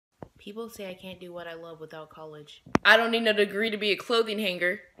People say I can't do what I love without college. I don't need no degree to be a clothing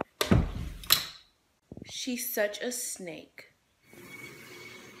hanger. She's such a snake.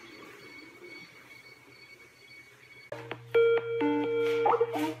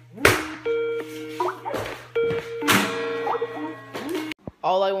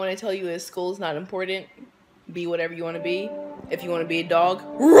 All I want to tell you is school's not important. Be whatever you want to be. If you want to be a dog,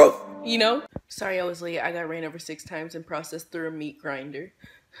 roof, you know? Sorry I was late. I got ran over 6 times and processed through a meat grinder.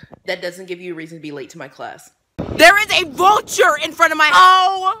 That doesn't give you a reason to be late to my class. There is a vulture in front of my—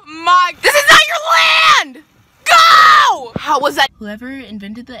 Oh my— This is not your land! Go! How was that? Whoever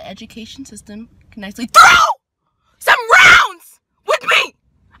invented the education system can nicely Throw some rounds with me!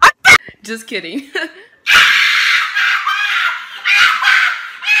 Just kidding. That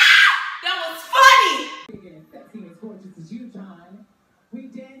was funny!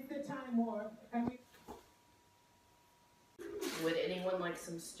 Would anyone like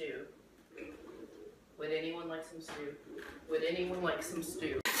some stew? Would anyone like some stew? Would anyone like some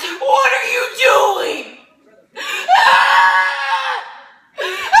stew? What are you doing?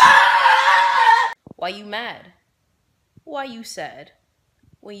 Why you mad? Why you sad?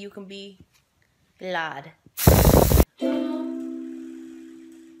 When you can be glad.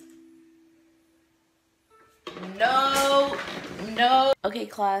 No, no. Okay,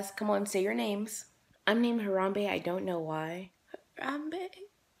 class, come on, say your names. I'm named Harambe, I don't know why. Harambe?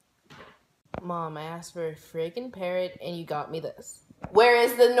 Mom, I asked for a freaking parrot and you got me this. Where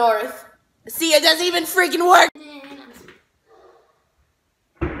is the north? See, it doesn't even freaking work!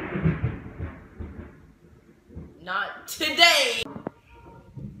 Not today!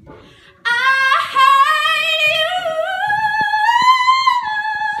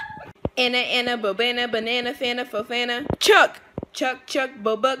 Anna, bobana, banana, fana, fofana. Chuck,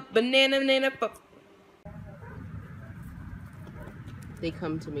 bobuck, banana, They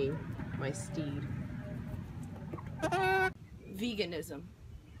come to me, my steed. Veganism.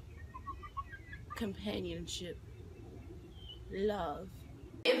 Companionship. Love.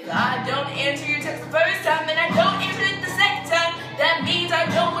 If I don't answer your text the first time, then I don't answer it the second time. That means I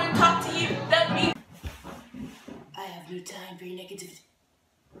don't want to talk to you. That means I have no time for your negativity.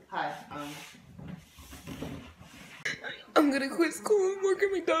 Hi, I'm gonna quit school and work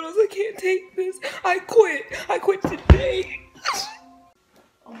at McDonald's. I can't take this. I quit. I quit today.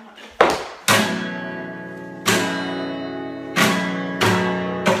 Oh my.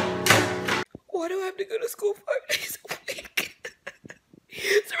 Why do I have to go to school 5 days a week?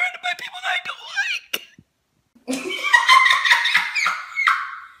 Surrounded by people that I don't like.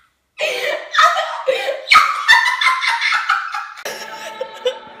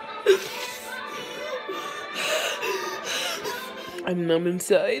 I'm numb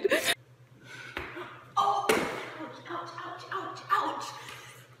inside. Oh! Ouch.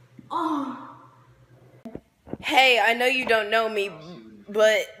 Oh. Hey, I know you don't know me,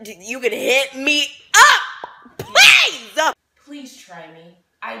 but you can hit me up! Please! Please try me.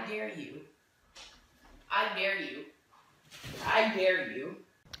 I dare you. I dare you. I dare you.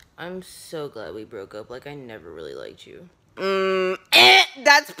 I'm so glad we broke up. Like, I never really liked you.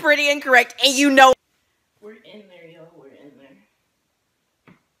 That's pretty incorrect, and you know— We're in there, yo. We're in there.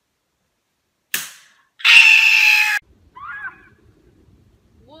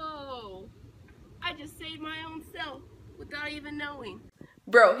 Whoa. I just saved my own self without even knowing.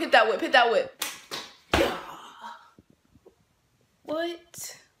 Bro, hit that whip. Hit that whip. Yeah.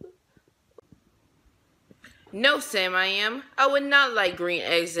 What? No, Sam, I am. I would not like green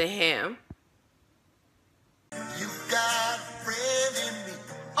eggs and ham. You got a friend in me.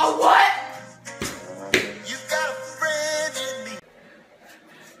 A what? You got a friend in me.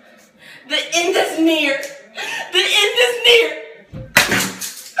 The end is near. The end is near.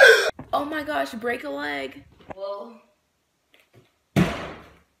 Oh my gosh, break a leg. Well.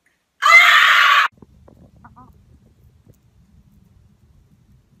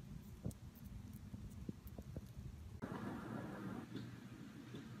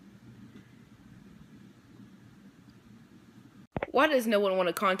 Why does no one want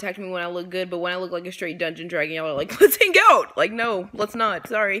to contact me when I look good, but when I look like a straight dungeon dragon, y'all are like, let's hang out! Like, no, let's not.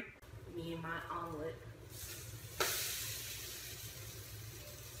 Sorry. Me and my omelet.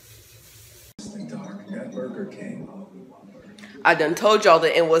 Dark at Burger King. I done told y'all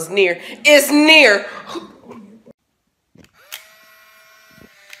the end was near. It's near!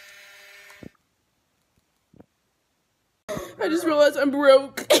 I just realized I'm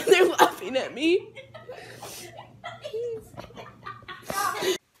broke, and they're laughing at me.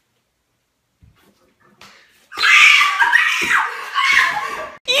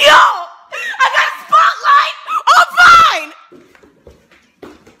 Yo! I got a spotlight! Oh, fine!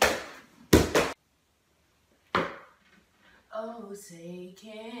 Oh, say,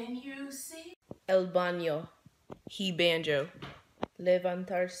 can you see? El baño. He banjo.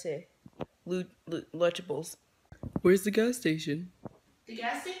 Levantarse. Lunchables. Where's the gas station? The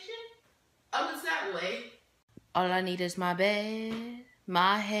gas station? Oh, it's that way. All I need is my bed,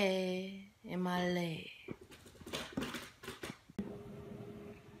 my head, and my leg.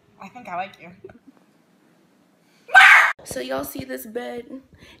 I think I like you. So y'all see this bed?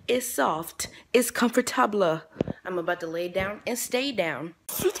 It's soft. It's comfortable. I'm about to lay down and stay down.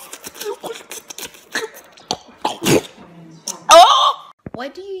 Oh!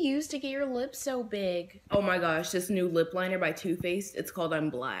 What do you use to get your lips so big? Oh my gosh, this new lip liner by Too Faced. It's called I'm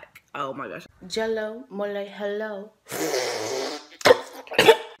Black. Oh my gosh. Jello, mole, hello.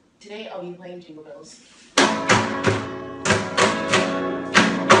 Today I'll be playing Jingle Bells.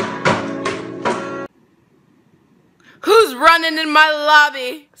 Who's running in my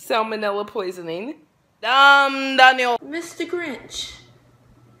lobby? Salmonella poisoning. Daniel. Mr. Grinch,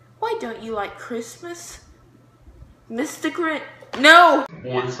 why don't you like Christmas? Mr. Grinch, No!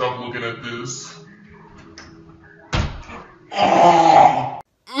 Boy, stop looking at this. How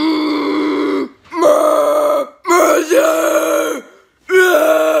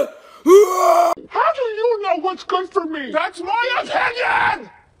do you know what's good for me? That's my opinion!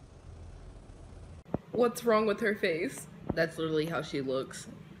 What's wrong with her face? That's literally how she looks.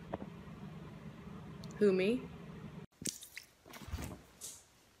 Who, me?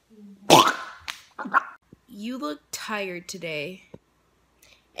 You look tired today.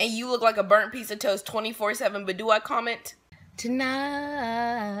 And you look like a burnt piece of toast 24/7, but do I comment? Tonight.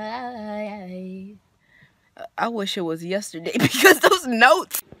 I wish it was yesterday because those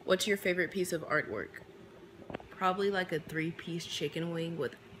notes. What's your favorite piece of artwork? Probably like a 3-piece chicken wing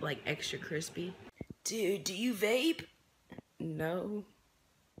with like extra crispy. Dude, do you vape? No.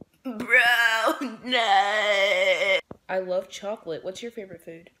 Bro, no. I love chocolate. What's your favorite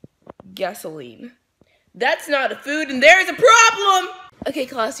food? Gasoline. That's not a food and there's a problem! Okay,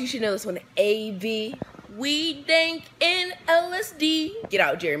 class, you should know this one. AV. Weed, dank, and LSD. Get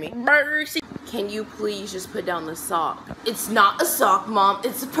out, Jeremy. Mercy. Can you please just put down the sock? It's not a sock, Mom.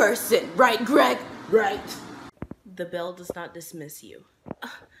 It's a person. Right, Greg? Right. The bell does not dismiss you.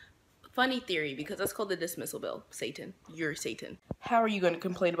 Funny theory, because that's called the dismissal bell. Satan. You're Satan. How are you going to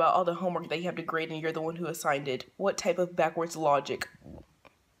complain about all the homework that you have to grade and you're the one who assigned it? What type of backwards logic?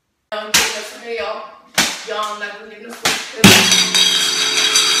 Y'all not gonna get no sleep.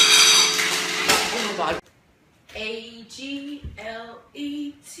 Oh my god. AGLET.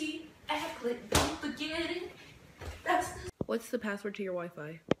 Acklet, don't forget it. That's the. What's the password to your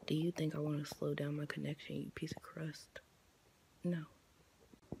Wi-Fi? Do you think I want to slow down my connection, you piece of crust? No.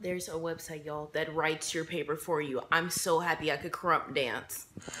 There's a website, y'all, that writes your paper for you. I'm so happy I could crump dance.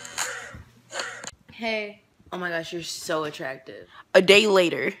 Hey. Oh my gosh, you're so attractive. A day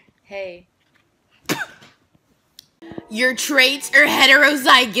later. Hey. Your traits are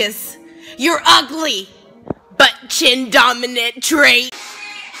heterozygous. You're ugly, but chin dominant trait.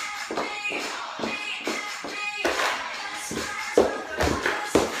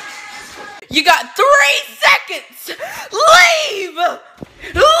 You got 3 seconds. Leave!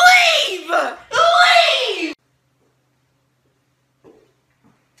 Leave! Leave!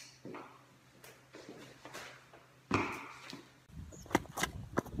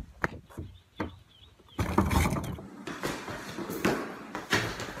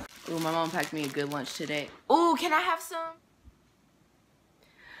 Ooh, my mom packed me a good lunch today. Ooh, can I have some?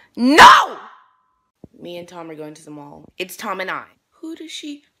 No! Me and Tom are going to the mall. It's Tom and I. Who does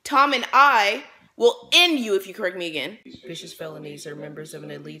she? Tom and I will end you if you correct me again. Vicious felonies are members of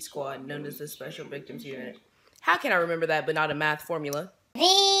an elite squad known as the Special Victims Unit. How can I remember that but not a math formula? V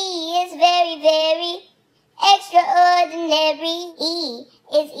is very, very extraordinary. E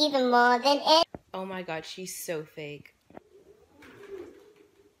is even more than N. Oh my god, she's so fake.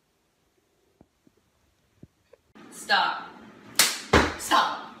 Stop.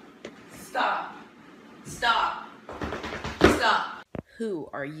 Stop. Stop. Stop. Stop. Who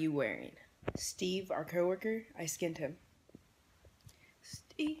are you wearing? Steve, our coworker? I skinned him.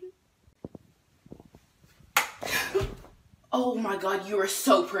 Steve. Oh my god, you are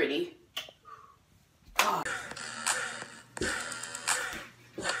so pretty. God.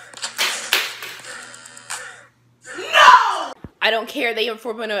 No! I don't care that you have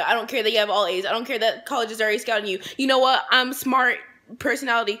 4.0. I don't care that you have all A's. I don't care that college is already scouting you. You know what? I'm smart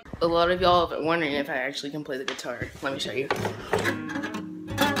personality. A lot of y'all have been wondering if I actually can play the guitar. Let me show you.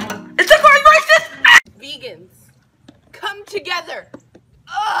 It's a chord racist! Vegans, come together.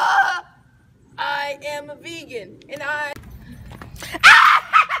 I am a vegan, and I...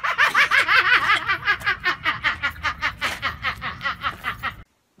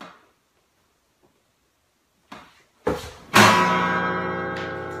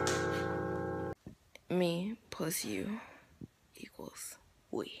 plus U equals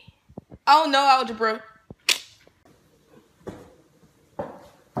we. Oh no, algebra.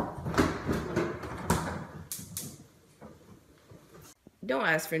 Don't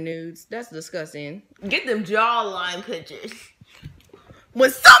ask for nudes. That's disgusting. Get them jawline pictures.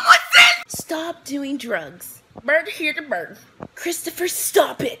 When someone says, stop doing drugs. Bird here to bird. Christopher,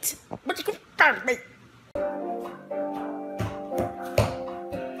 stop it. What you confirm me?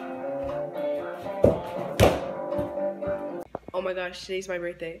 Oh my gosh, today's my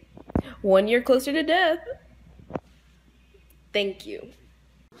birthday. 1 year closer to death. Thank you.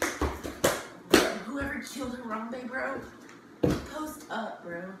 Whoever killed Harambe, bro, post up,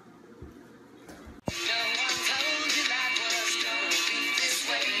 bro.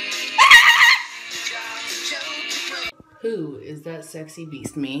 Who is that sexy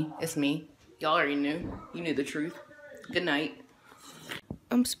beast? Me. It's me. Y'all already knew. You knew the truth. Good night.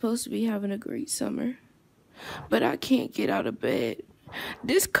 I'm supposed to be having a great summer, but I can't get out of bed.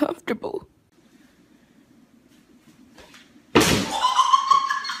 This comfortable.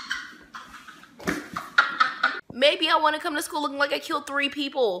 Maybe I want to come to school looking like I killed 3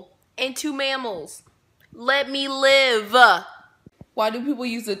 people and 2 mammals. Let me live. Why do people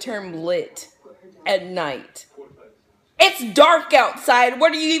use the term lit at night? It's dark outside.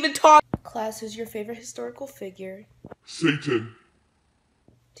 What are you even talking? Class, who's your favorite historical figure? Satan.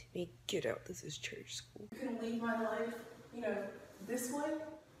 Timmy, get out. This is church school. I'm gonna lead my life, you know, this way,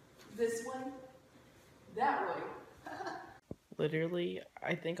 that way. Literally,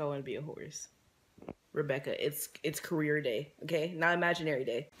 I think I want to be a horse. Rebecca, it's career day, okay? Not imaginary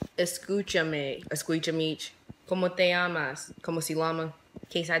day. Escúchame, ¿Cómo te llamas? ¿Cómo se llama?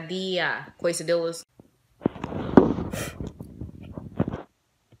 QuenSadilla, QuenSadillas.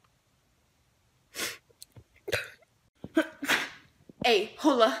 Hey,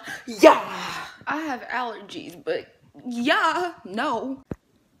 hola, yeah. I have allergies, but yeah, no.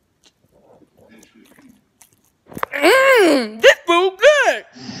 This food good.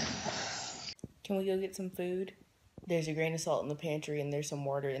 Can we go get some food? There's a grain of salt in the pantry and there's some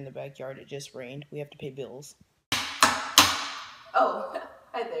water in the backyard. It just rained. We have to pay bills. Oh,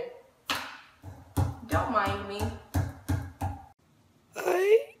 hi there. Don't mind me.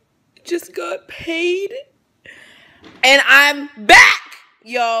 I just got paid and I'm back,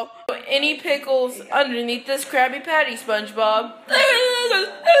 y'all. Any pickles underneath this Krabby Patty, SpongeBob?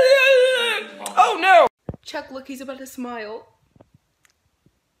 Oh no! Chuck, look, he's about to smile.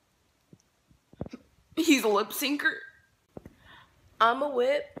 He's a lip syncer. I'm a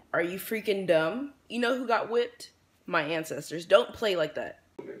whip. Are you freaking dumb? You know who got whipped? My ancestors. Don't play like that.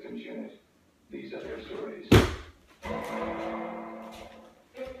 Victims unit. These are their stories.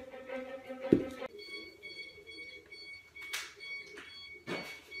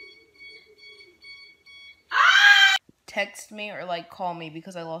 Text me or like call me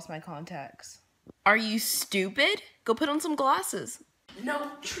because I lost my contacts. Are you stupid? Go put on some glasses.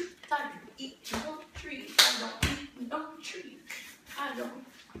 No treat, I don't eat no treat, I don't eat no treat, I don't.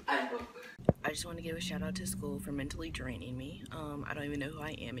 I just want to give a shout out to school for mentally draining me. I don't even know who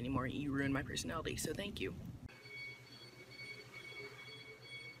I am anymore. You ruined my personality, so thank you.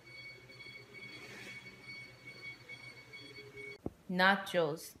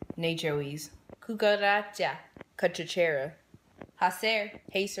 Nachos, nachoes, cucaracha, cachachera, hacer,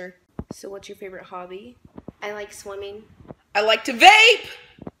 hacer. So what's your favorite hobby? I like swimming. I like to vape!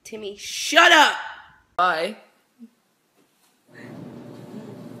 Timmy, shut up! Bye.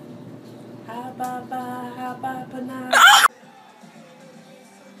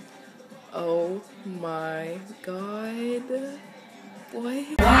 Oh my god. What?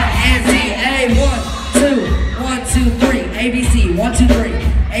 Y-N-Z-A, 1, 2, 1, 2, 3, ABC, 1, 2, 3,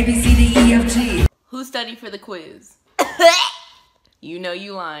 ABCDEFG. Who studied for the quiz? You know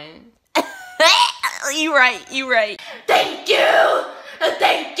you lying. You right. Thank you,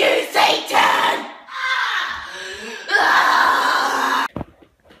 Satan!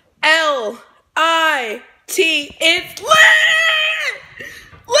 L-I-T, it's lit!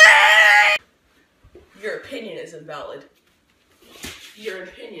 Lit! Your opinion is invalid. Your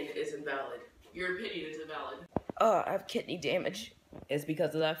opinion is invalid. I have kidney damage. It's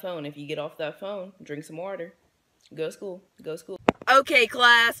because of that phone. If you get off that phone, drink some water. Go to school. Okay,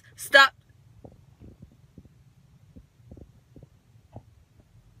 class, stop.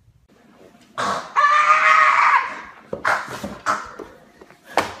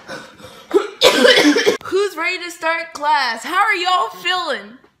 Who's ready to start class? How are y'all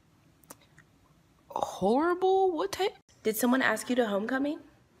feeling? Horrible? What type? Did someone ask you to homecoming?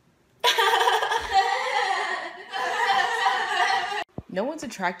 No one's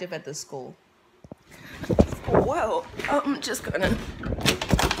attractive at this school. Well, I'm just gonna.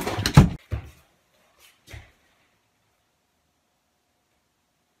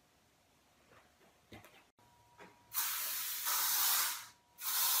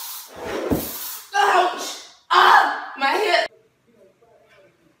 Ouch! Ah! My hip!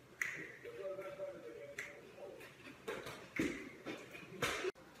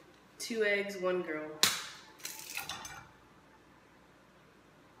 2 eggs, 1 girl.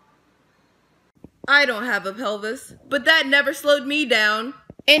 I don't have a pelvis, but that never slowed me down.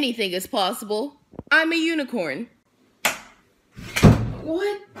 Anything is possible. I'm a unicorn.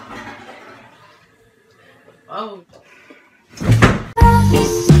 What? Oh.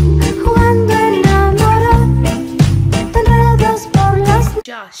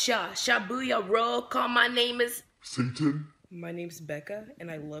 Shabuya roll. Call my name is Satan? My name's Becca,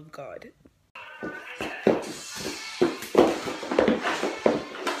 and I love God.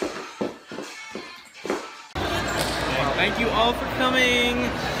 Thank you all for coming.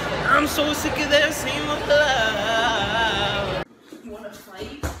 I'm so sick of that same love. You wanna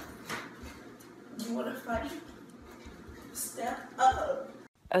fight? You wanna fight? Step up.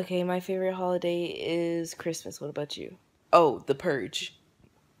 Okay, my favorite holiday is Christmas. What about you? Oh, The Purge.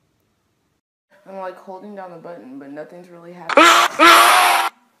 I'm like holding down the button, but nothing's really happening.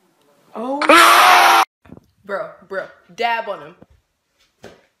 Oh. Bro, dab on him.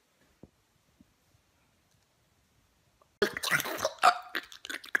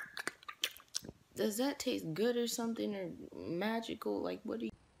 Does that taste good or something, or magical? Like, what do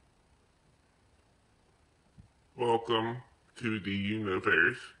you... Welcome to the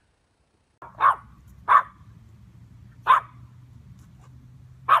universe.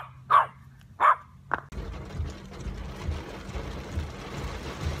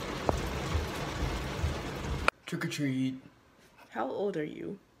 Trick or treat. How old are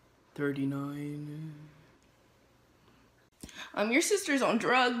you? 39. Your sister's on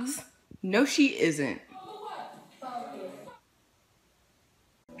drugs. No, she isn't.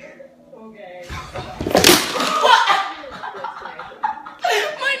 Okay.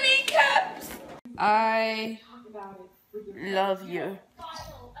 My kneecaps. I love you.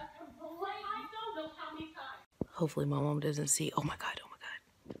 Hopefully my mom doesn't see. Oh my god, oh my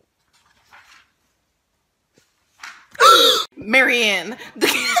god. Marianne.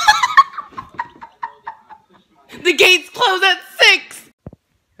 The gates close at 6.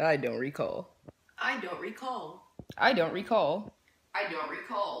 I don't recall. I don't recall. I don't recall. I don't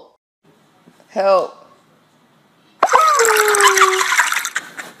recall. Help.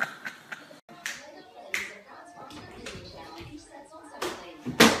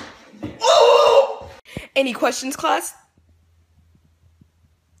 Any questions, class?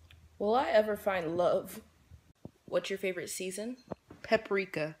 Will I ever find love? What's your favorite season?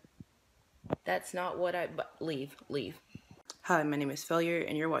 Paprika. That's not what I... Leave. Hi, my name is Failure,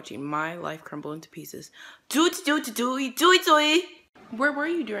 and you're watching my life crumble into pieces. Dooey. Where were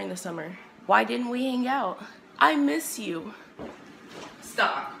you during the summer? Why didn't we hang out? I miss you.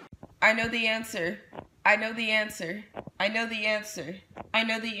 Stop. I know the answer.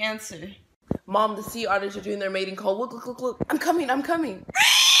 Mom, the sea otters are doing their mating call. Look. I'm coming. I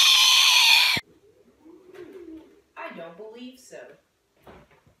don't believe so.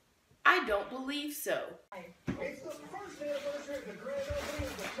 It's the first anniversary of the grand opening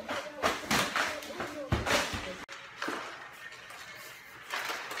of the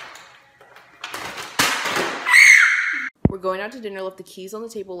We're going out to dinner, left the keys on the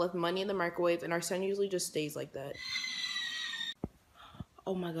table, left money in the microwave, and our son usually just stays like that.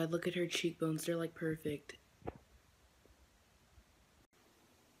 Oh my god, look at her cheekbones. They're like perfect.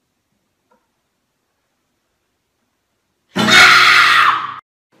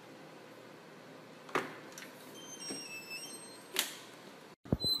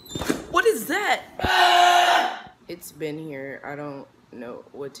 What is that? It's been here. I don't know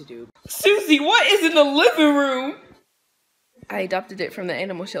what to do. Susie, what is in the living room? I adopted it from the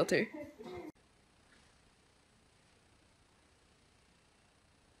animal shelter.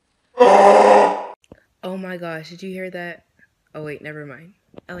 Oh my gosh, did you hear that? Oh wait, never mind.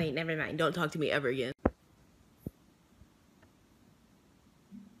 Don't talk to me ever again.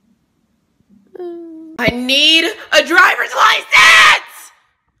 I need a driver's license!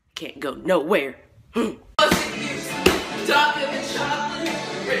 Can't go nowhere.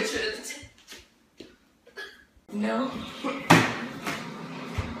 No.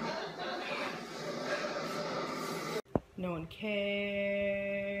 No one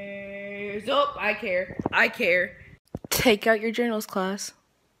cares. Oh, I care. Take out your journals, class.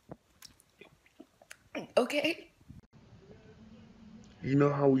 Okay. You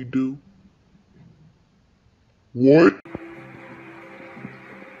know how we do? What?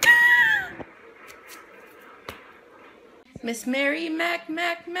 Miss Mary Mac,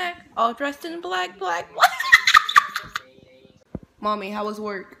 all dressed in black. Mommy, how was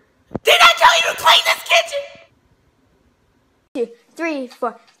work? Did I tell you to clean this kitchen? 2, 3,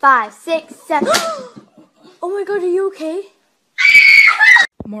 4, 5, 6, 7. Oh my god, are you okay?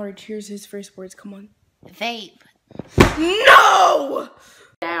 Marge, here's his first words. Come on. Vape. No!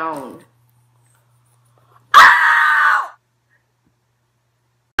 Down.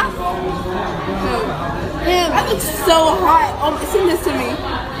 That looks so hot. Oh, send this to me.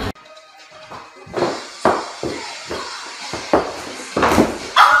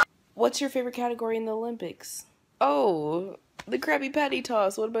 What's your favorite category in the Olympics? Oh, the Krabby Patty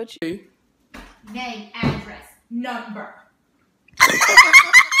toss. What about you? Name, address, number.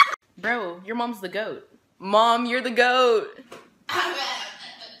 Bro, your mom's the GOAT. Mom, you're the GOAT.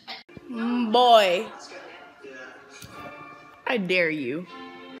 Boy, I dare you.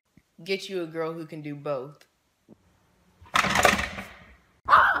 Get you a girl who can do both.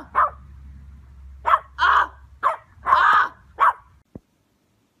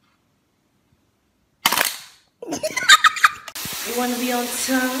 You wanna be on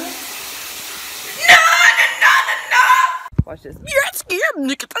time? No! Watch this. I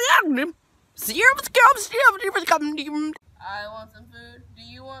want some food. Do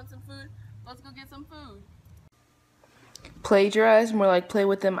you want some food? Let's go get some food. Plagiarize? More like play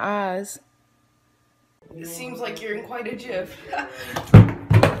with them eyes. It seems like you're in quite a jiff.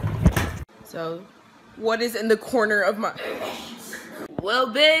 So, what is in the corner of my... Well,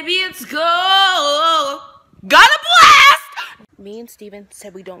 baby, it's go! Got a blast! Me and Steven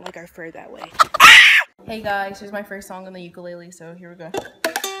said we don't like our fur that way. Hey guys, here's my first song on the ukulele, so here we go.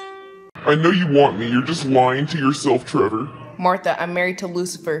 I know you want me. You're just lying to yourself, Trevor. Martha, I'm married to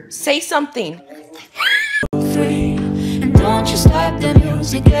Lucifer. Say something. And don't you stop the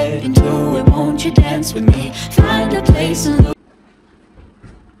music, get into it, won't you dance with me? Find a place and look.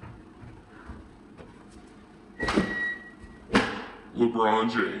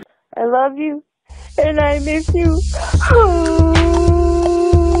 LeBron James. I love you, and I miss you.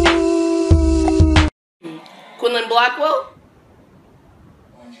 Quinlan Blackwell?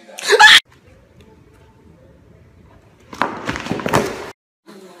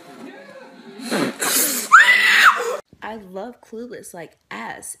 I love Clueless like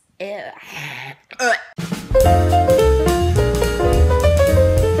ass.